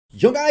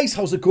Yo guys,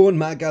 how's it going?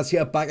 Madgaz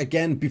here, back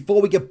again. Before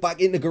we get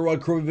back into Garage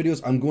Crew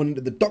videos, I'm going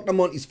into the Dr.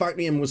 Montys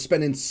factory and we're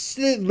spending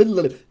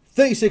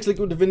 36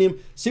 liquid divinium.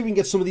 See if we can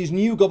get some of these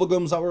new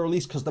Gobblegums that were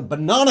released, because the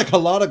banana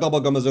colada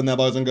Gobblegum is in there,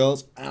 boys and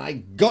girls. And I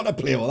gotta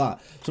play with that.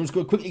 So I'm just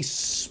gonna quickly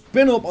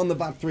spin up on the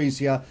VAT3s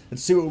here and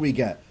see what we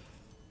get.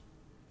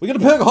 We got a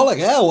Perkaholic.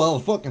 Yeah, well,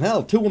 fucking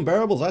hell. 2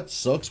 unbearables, that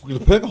sucks. We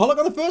got a Perkaholic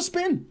on the first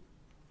spin.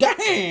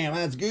 Damn,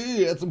 that's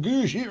good. That's some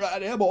good shit right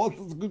there, boys.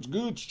 That's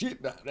good shit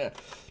right there.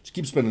 Just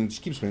keep spinning.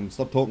 Just keep spinning.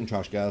 Stop talking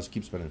trash, guys.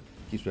 Keep spinning.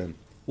 Keep spinning.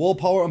 Wall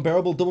power,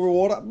 unbearable, double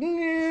rewarder. I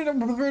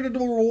prefer the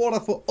double rewarder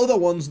for other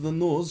ones than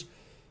those.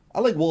 I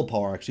like wall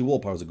power, actually. Wall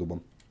power is a good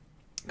one.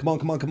 Come on,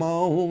 come on, come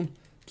on.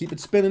 Keep it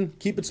spinning.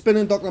 Keep it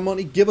spinning, Dr.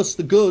 Monty. Give us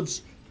the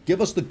goods. Give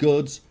us the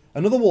goods.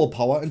 Another wall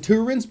power and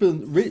 2 rin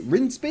spins.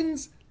 Rin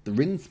spins? The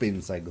rin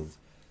spin cycles.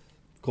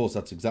 Of course,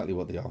 that's exactly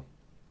what they are.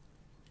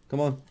 Come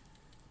on.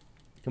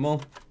 Come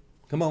on.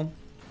 Come on.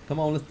 Come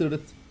on, let's do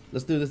this.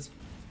 Let's do this.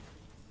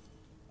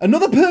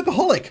 Another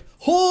Perkaholic!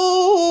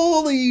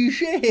 Holy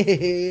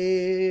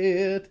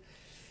shit!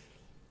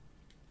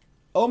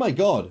 Oh my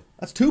god.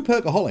 That's 2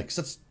 Perkaholics.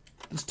 That's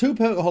 2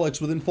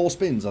 Perkaholics within 4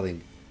 spins, I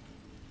think.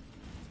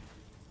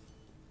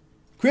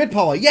 Create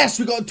power. Yes,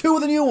 we got 2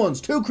 of the new ones.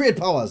 2 create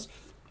powers.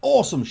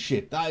 Awesome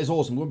shit. That is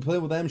awesome. We're going to play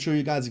with them, show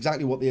you guys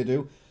exactly what they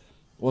do.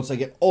 Once I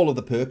get all of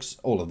the perks,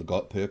 all of the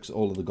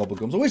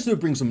Gobblegums. I wish they would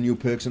bring some new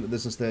perks into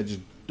this instead of just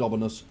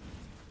dobbing us.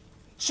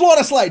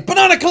 Slaughter Slide!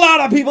 Banana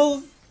colada,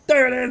 people!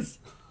 There it is!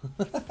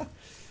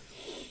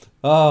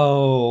 Oh,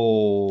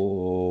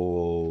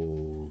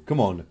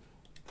 come on.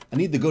 I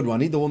need the good one.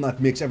 I need the one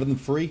that makes everything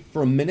free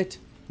for a minute.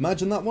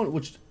 Imagine that one,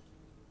 which...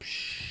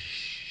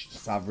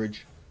 It's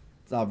average.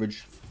 It's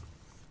average.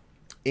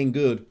 Ain't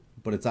good,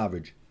 but it's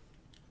average.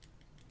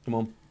 Come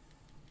on.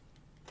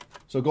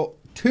 So I've got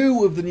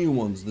 2 of the new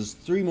ones. There's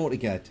 3 more to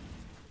get.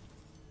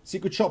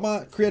 Secret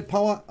Chopper, Create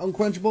Power,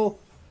 Unquenchable.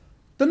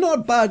 They're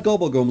not bad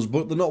Gobblegums,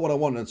 but they're not what I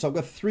wanted. So I've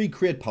got 3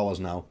 Create Powers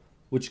now,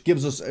 which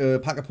gives us a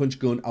Pack-a-Punch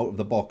gun out of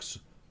the box.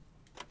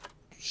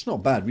 It's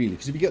not bad, really,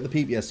 because if you get the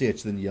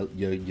PPSH, then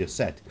you're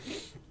set.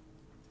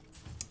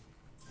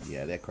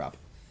 Yeah, they're crap.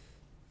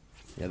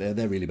 Yeah,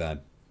 they're really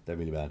bad. They're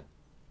really bad.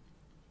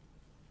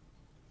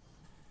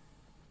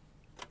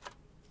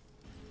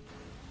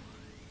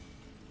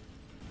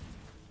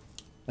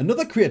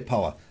 Another Create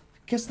Power. I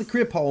guess the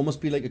Create Power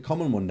must be like a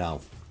common one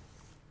now.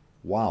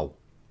 Wow.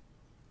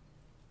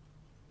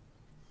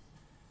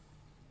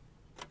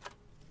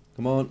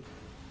 Come on.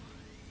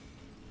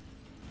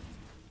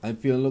 I'm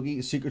feeling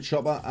lucky. Secret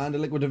Chopper and a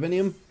Liquid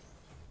Divinium.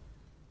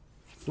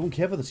 Don't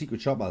care for the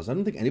Secret Choppers. I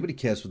don't think anybody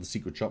cares for the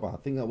Secret Chopper. I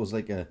think that was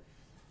like a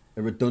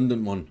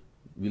redundant one,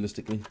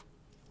 realistically.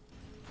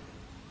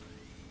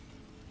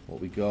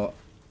 What we got?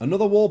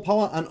 Another Wall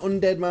Power and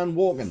Undead Man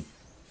Walking.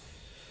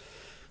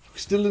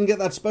 Still didn't get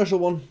that special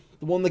one.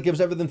 The one that gives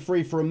everything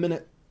free for a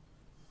minute.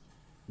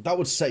 That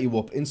would set you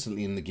up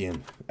instantly in the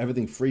game.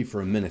 Everything free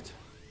for a minute.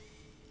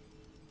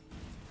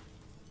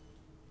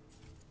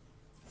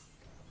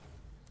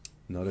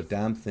 Not a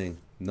damn thing.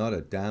 Not a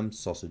damn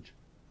sausage.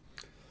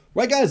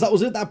 Right guys, that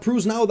was it. That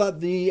proves now that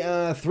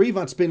the 3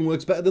 VAT spin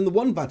works better than the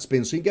 1 VAT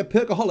spin. So you can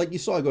get Perkaholic. You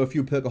saw I got a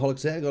few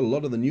Perkaholics there. I got a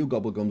lot of the new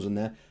Gobblegums in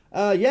there.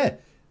 Yeah.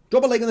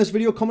 Drop a like on this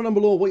video, comment down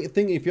below what you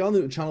think. If you're new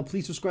to the channel,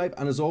 please subscribe,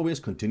 and as always,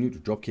 continue to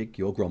dropkick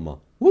your grandma.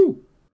 Woo!